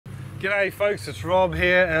G'day folks, it's Rob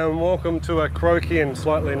here and welcome to a croaky and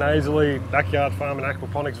slightly nasally backyard farm and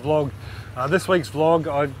aquaponics vlog. This week's vlog,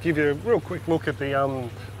 I'll give you a real quick look at the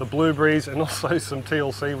blueberries and also some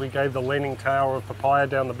TLC. We gave the leaning tower of papaya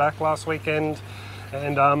down the back last weekend.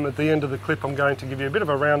 And at the end of the clip, I'm going to give you a bit of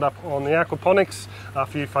a roundup on the aquaponics. A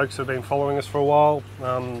few folks have been following us for a while.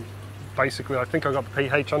 Basically, I think I got the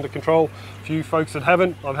pH under control. A few folks that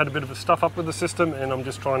haven't, I've had a bit of a stuff up with the system and I'm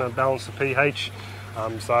just trying to balance the pH.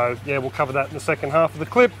 So yeah, we'll cover that in the second half of the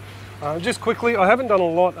clip. Just quickly, I haven't done a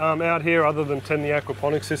lot out here other than tend the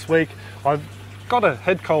aquaponics this week. I've got a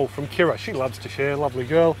head coal from Kira. She loves to share, lovely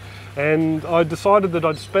girl. And I decided that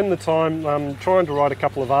I'd spend the time trying to write a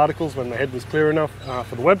couple of articles when the head was clear enough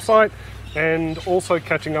for the website, and also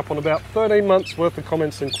catching up on about 13 months worth of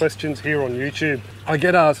comments and questions here on YouTube. I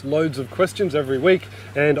get asked loads of questions every week,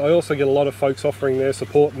 and I also get a lot of folks offering their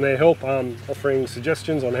support and their help, offering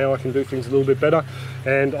suggestions on how I can do things a little bit better,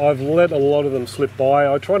 and I've let a lot of them slip by.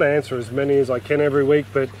 I try to answer as many as I can every week,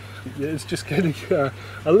 but it's just getting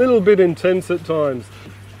a little bit intense at times.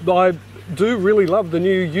 I do really love the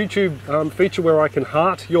new YouTube feature where I can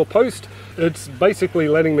heart your post. It's basically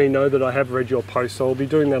letting me know that I have read your post, so I'll be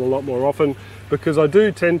doing that a lot more often because I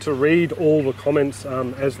do tend to read all the comments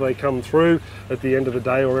as they come through at the end of the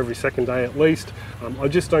day, or every second day at least. I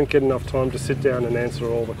just don't get enough time to sit down and answer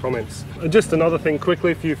all the comments. Just another thing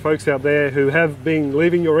quickly for you folks out there who have been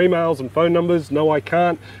leaving your emails and phone numbers, no, I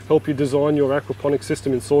can't help you design your aquaponic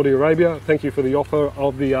system in Saudi Arabia. Thank you for the offer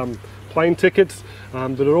of the plane tickets,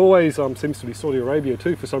 but it always seems to be Saudi Arabia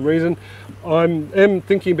too for some reason. I am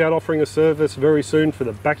thinking about offering a service very soon for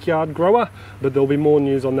the backyard grower, but there'll be more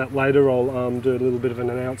news on that later. I'll do a little bit of an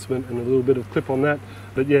announcement and a little bit of clip on that.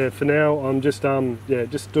 But yeah, for now I'm just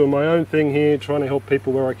just doing my own thing here, trying to help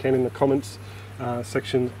people where I can in the comments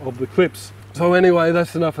section of the clips. So anyway,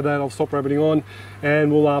 that's enough of that. I'll stop rabbiting on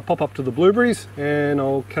and we'll pop up to the blueberries, and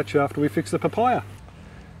I'll catch you after we fix the papaya.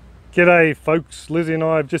 G'day folks, Lizzie and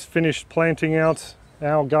I have just finished planting out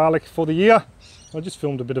our garlic for the year. I just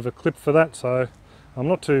filmed a bit of a clip for that, so I'm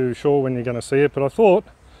not too sure when you're going to see it, but I thought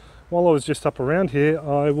while I was just up around here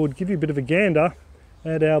I would give you a bit of a gander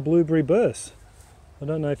at our blueberry bursts. I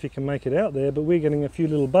don't know if you can make it out there, but we're getting a few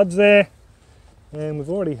little buds there and we've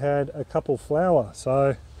already had a couple flower,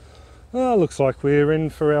 so looks like we're in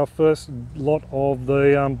for our first lot of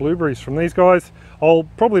the blueberries from these guys. I'll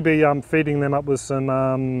probably be feeding them up with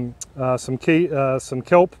some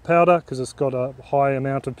kelp powder because it's got a high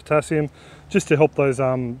amount of potassium, just to help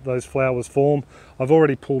those flowers form. I've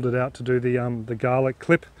already pulled it out to do the garlic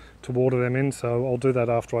clip to water them in, so I'll do that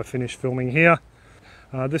after I finish filming here.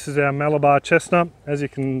 This is our Malabar chestnut. As you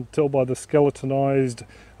can tell by the skeletonized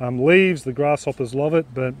leaves, the grasshoppers love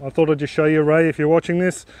it, but I thought I'd just show you, Ray, if you're watching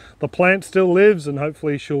this, the plant still lives and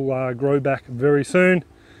hopefully she'll grow back very soon.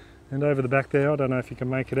 And over the back there, I don't know if you can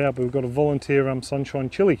make it out, but we've got a volunteer sunshine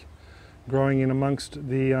chili growing in amongst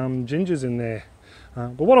the gingers in there.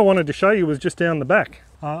 But what I wanted to show you was just down the back.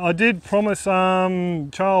 I did promise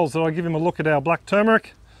Charles that I'd give him a look at our black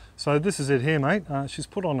turmeric. So this is it here, mate. She's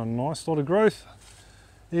put on a nice lot of growth,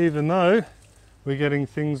 even though we're getting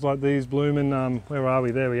things like these blooming, where are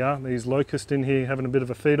we? There we are, these locusts in here having a bit of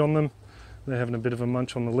a feed on them. They're having a bit of a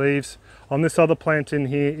munch on the leaves. On this other plant in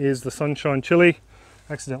here is the sunshine chili.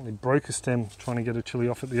 Accidentally broke a stem trying to get a chili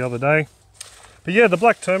off it the other day. But yeah, the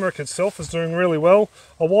black turmeric itself is doing really well.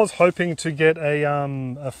 I was hoping to get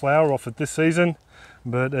a flower off it this season,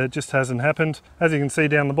 but it just hasn't happened. As you can see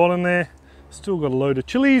down the bottom there, still got a load of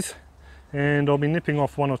chilies, and I'll be nipping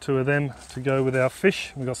off one or two of them to go with our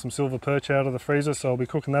fish. We've got some silver perch out of the freezer, so I'll be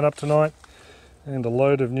cooking that up tonight, and a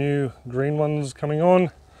load of new green ones coming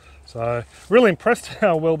on. So really impressed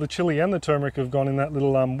how well the chili and the turmeric have gone in that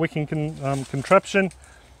little wicking contraption.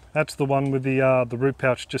 That's the one with the root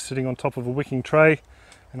pouch just sitting on top of a wicking tray,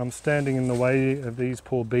 and I'm standing in the way of these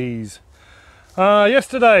poor bees.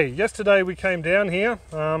 Yesterday we came down here.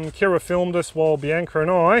 Kira filmed us while Bianca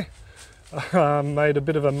and I made a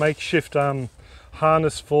bit of a makeshift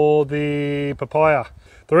harness for the papaya.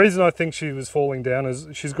 The reason I think she was falling down is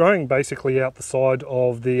she's growing basically out the side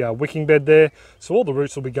of the wicking bed there, so all the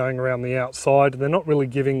roots will be going around the outside. They're not really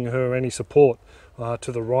giving her any support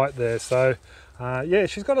to the right there, so yeah,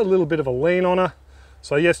 she's got a little bit of a lean on her.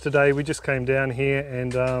 So yesterday we just came down here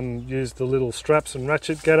and used the little straps and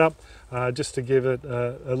ratchet get up just to give it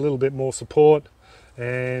a little bit more support,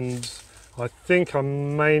 and I think I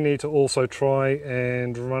may need to also try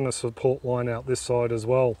and run a support line out this side as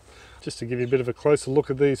well, just to give you a bit of a closer look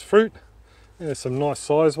at these fruit. There's some nice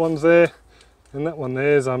size ones there, and that one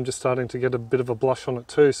there's just starting to get a bit of a blush on it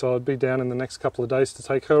too, so I'd be down in the next couple of days to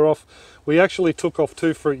take her off. We actually took off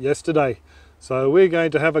 2 fruit yesterday, So we're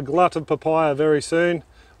going to have a glut of papaya very soon.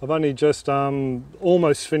 I've only just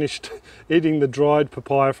almost finished eating the dried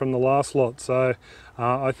papaya from the last lot. So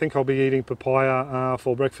I think I'll be eating papaya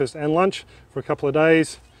for breakfast and lunch for a couple of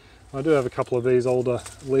days. I do have a couple of these older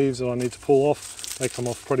leaves that I need to pull off. They come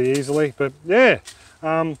off pretty easily, but yeah.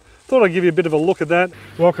 Thought I'd give you a bit of a look at that.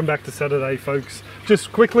 Welcome back to Saturday, folks.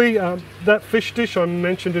 Just quickly, that fish dish I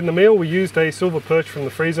mentioned in the meal, we used a silver perch from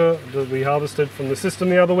the freezer that we harvested from the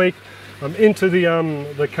system the other week. Into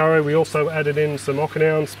the curry, we also added in some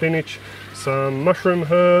Okinawan spinach, some mushroom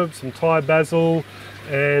herbs, some Thai basil,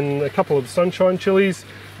 and a couple of sunshine chilies.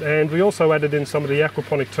 And we also added in some of the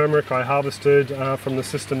aquaponic turmeric I harvested from the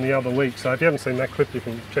system the other week. So if you haven't seen that clip, you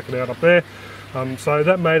can check it out up there. So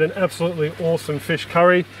that made an absolutely awesome fish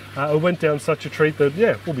curry. It went down such a treat that,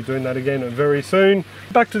 yeah, we'll be doing that again very soon.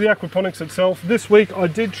 Back to the aquaponics itself. This week I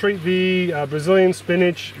did treat the Brazilian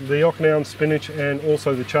spinach, the Okinawan spinach, and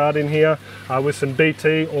also the chard in here with some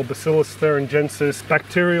BT or Bacillus thuringiensis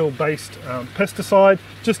bacterial-based pesticide,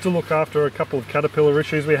 just to look after a couple of caterpillar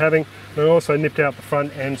issues we're having. And I also nipped out the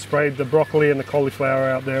front and sprayed the broccoli and the cauliflower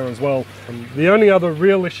out there as well. The only other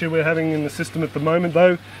real issue we're having in the system at the moment,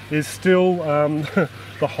 though, is still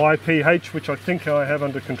the high pH, which I think I have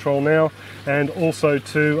under control now, and also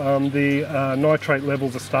too the nitrate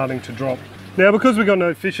levels are starting to drop. Now, because we've got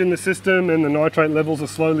no fish in the system and the nitrate levels are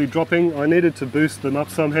slowly dropping, I needed to boost them up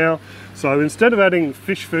somehow. So instead of adding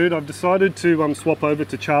fish food, I've decided to swap over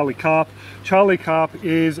to Charlie Carp. Charlie Carp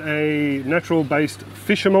is a natural-based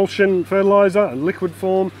fish emulsion fertilizer, a liquid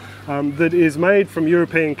form, that is made from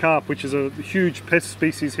European carp, which is a huge pest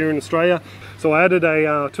species here in Australia. So I added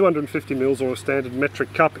a 250 mils or a standard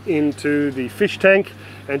metric cup into the fish tank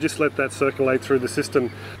and just let that circulate through the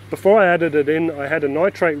system. Before I added it in, I had a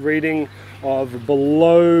nitrate reading of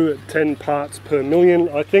below 10 parts per million,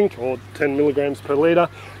 I think, or 10 milligrams per litre.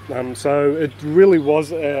 So it really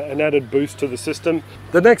was an added boost to the system.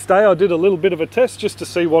 The next day I did a little bit of a test just to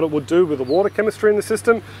see what it would do with the water chemistry in the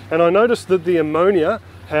system, and I noticed that the ammonia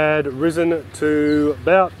had risen to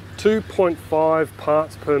about 2.5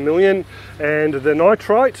 parts per million, and the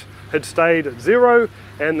nitrite had stayed at 0,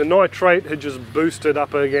 and the nitrate had just boosted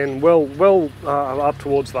up again, well up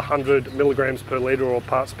towards the 100 milligrams per litre or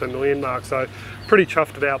parts per million mark. So pretty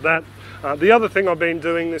chuffed about that. The other thing I've been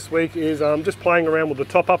doing this week is just playing around with the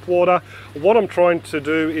top-up water. What I'm trying to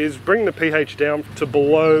do is bring the pH down to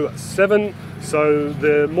below 7, so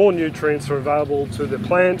the more nutrients are available to the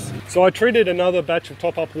plants. So I treated another batch of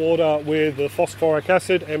top-up water with the phosphoric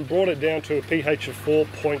acid and brought it down to a pH of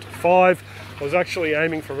 4.5. I was actually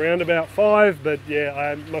aiming for around about 5, but yeah,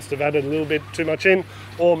 I must have added a little bit too much in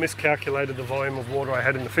or miscalculated the volume of water I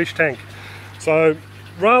had in the fish tank. So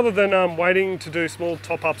rather than waiting to do small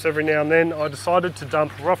top-ups every now and then, I decided to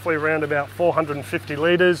dump roughly around about 450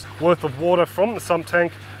 litres worth of water from the sump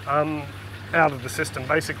tank out of the system.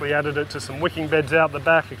 Basically added it to some wicking beds out the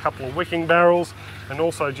back, a couple of wicking barrels, and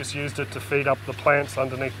also just used it to feed up the plants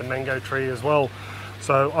underneath the mango tree as well.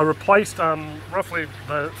 So I replaced roughly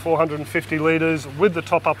the 450 litres with the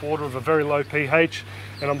top-up water of a very low pH,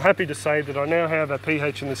 and I'm happy to say that I now have a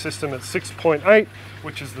pH in the system at 6.8,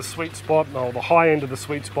 which is the sweet spot, or the high end of the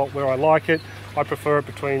sweet spot where I like it. I prefer it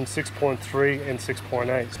between 6.3 and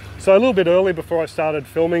 6.8. So a little bit early before I started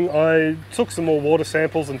filming, I took some more water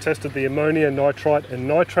samples and tested the ammonia, nitrite and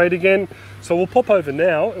nitrate again. So we'll pop over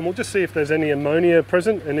now and we'll just see if there's any ammonia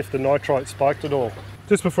present and if the nitrite spiked at all.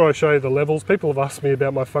 Just before I show you the levels, people have asked me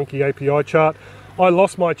about my funky API chart. I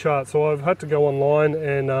lost my chart, so I've had to go online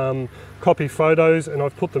and copy photos, and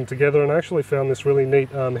I've put them together, and I actually found this really neat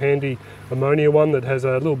handy ammonia one that has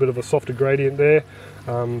a little bit of a softer gradient there.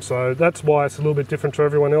 So that's why it's a little bit different to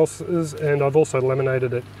everyone else's, and I've also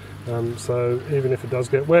laminated it. So even if it does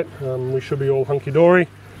get wet, we should be all hunky-dory.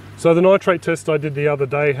 So the nitrate test I did the other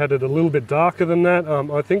day had it a little bit darker than that.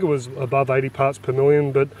 I think it was above 80 parts per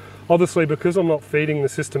million, but obviously because I'm not feeding the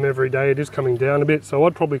system every day, it is coming down a bit. So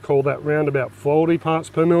I'd probably call that round about 40 parts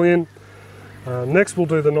per million. Next we'll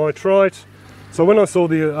do the nitrite. So when I saw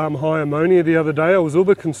the high ammonia the other day, I was a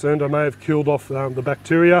little bit concerned I may have killed off the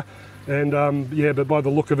bacteria. And yeah, but by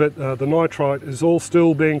the look of it, the nitrite is all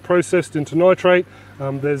still being processed into nitrate.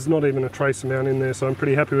 There's not even a trace amount in there, so I'm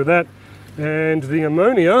pretty happy with that. And the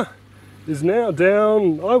ammonia is now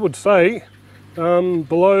down, I would say,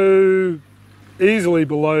 easily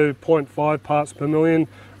below 0.5 parts per million,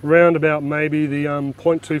 around about maybe the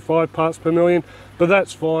 0.25 parts per million, but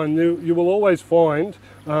that's fine. You will always find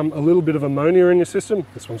a little bit of ammonia in your system.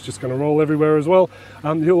 This one's just going to roll everywhere as well.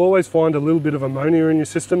 You'll always find a little bit of ammonia in your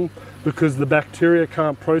system because the bacteria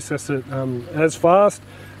can't process it as fast,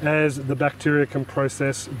 as the bacteria can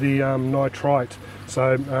process the nitrite.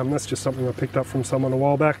 So that's just something I picked up from someone a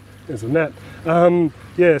while back. There's a net.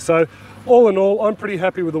 Yeah, so all in all, I'm pretty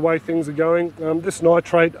happy with the way things are going. This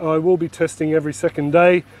nitrate I will be testing every second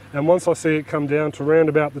day, and once I see it come down to around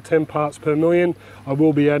about the 10 parts per million, I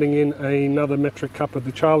will be adding in another metric cup of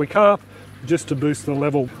the Charlie Carp just to boost the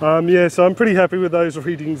level. Yeah, so I'm pretty happy with those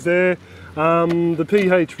readings there. The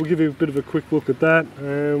pH, we'll give you a bit of a quick look at that,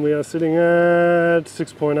 and we are sitting at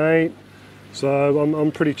 6.8. So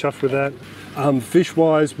I'm pretty chuffed with that. Fish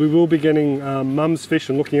wise, we will be getting mum's fish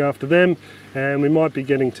and looking after them, and we might be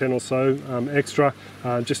getting 10 or so extra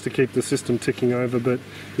just to keep the system ticking over. But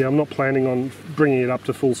yeah, I'm not planning on bringing it up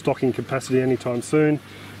to full stocking capacity anytime soon.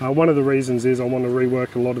 One of the reasons is I want to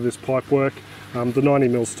rework a lot of this pipe work. The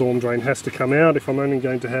 90mm storm drain has to come out. If I'm only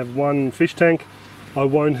going to have one fish tank, I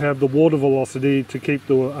won't have the water velocity to keep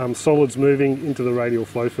the solids moving into the radial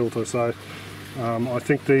flow filter. So I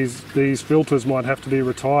think these filters might have to be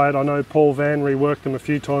retired. I know Paul Van reworked them a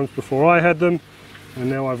few times before I had them, and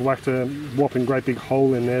now I've whacked a whopping great big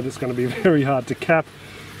hole in there that's going to be very hard to cap.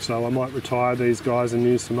 So I might retire these guys and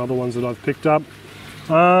use some other ones that I've picked up.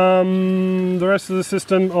 The rest of the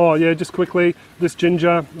system, oh yeah, just quickly, this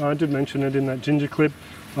ginger, I did mention it in that ginger clip.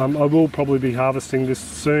 I will probably be harvesting this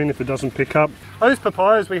soon if it doesn't pick up. Those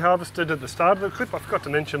papayas we harvested at the start of the clip, I forgot to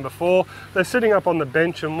mention before, they're sitting up on the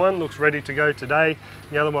bench, and one looks ready to go today.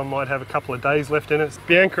 The other one might have a couple of days left in it.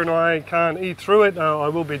 Bianca and I can't eat through it. I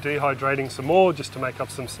will be dehydrating some more just to make up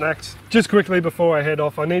some snacks. Just quickly before I head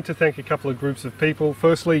off, I need to thank a couple of groups of people.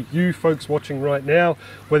 Firstly, you folks watching right now,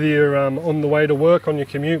 whether you're on the way to work, on your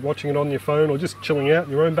commute, watching it on your phone, or just chilling out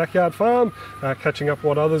in your own backyard farm, catching up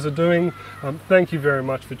what others are doing. Thank you very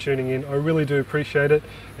much for tuning in. I really do appreciate it,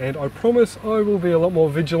 and I promise I will be a lot more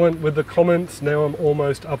vigilant with the comments now I'm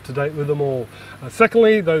almost up to date with them all.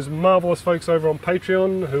 Secondly, those marvelous folks over on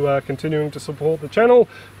Patreon who are continuing to support the channel,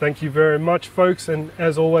 thank you very much folks, and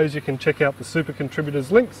as always you can check out the super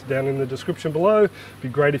contributors links down in the description below. It'd be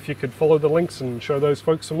great if you could follow the links and show those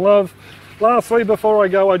folks some love. Lastly, before I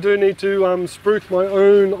go, I do need to spruik my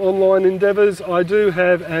own online endeavours. I do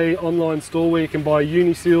have an online store where you can buy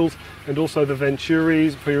Uniseals and also the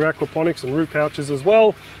Venturis for your aquaponics and root pouches as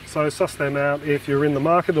well. So suss them out if you're in the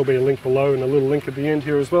market. There'll be a link below and a little link at the end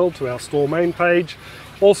here as well to our store main page.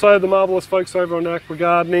 Also, the marvellous folks over on Aqua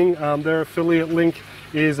Gardening, their affiliate link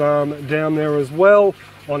is down there as well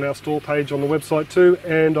on our store page on the website too.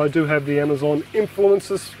 And I do have the Amazon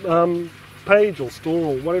influencers page or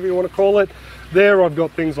store or whatever you want to call it. There I've got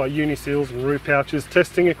things like Uniseals and root pouches,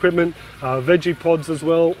 testing equipment, veggie pods as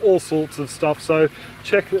well, all sorts of stuff. So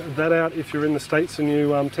check that out if you're in the States and you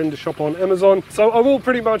tend to shop on Amazon. So I will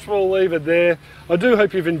pretty much leave it there. I do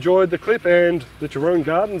hope you've enjoyed the clip and that your own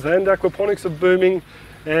gardens and aquaponics are booming,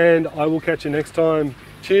 and I will catch you next time.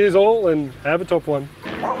 Cheers all and have a top one.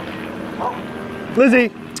 Lizzie!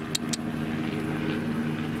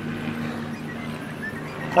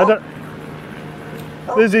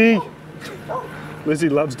 Lizzie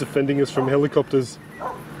loves defending us from helicopters.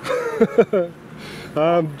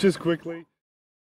 Just quickly.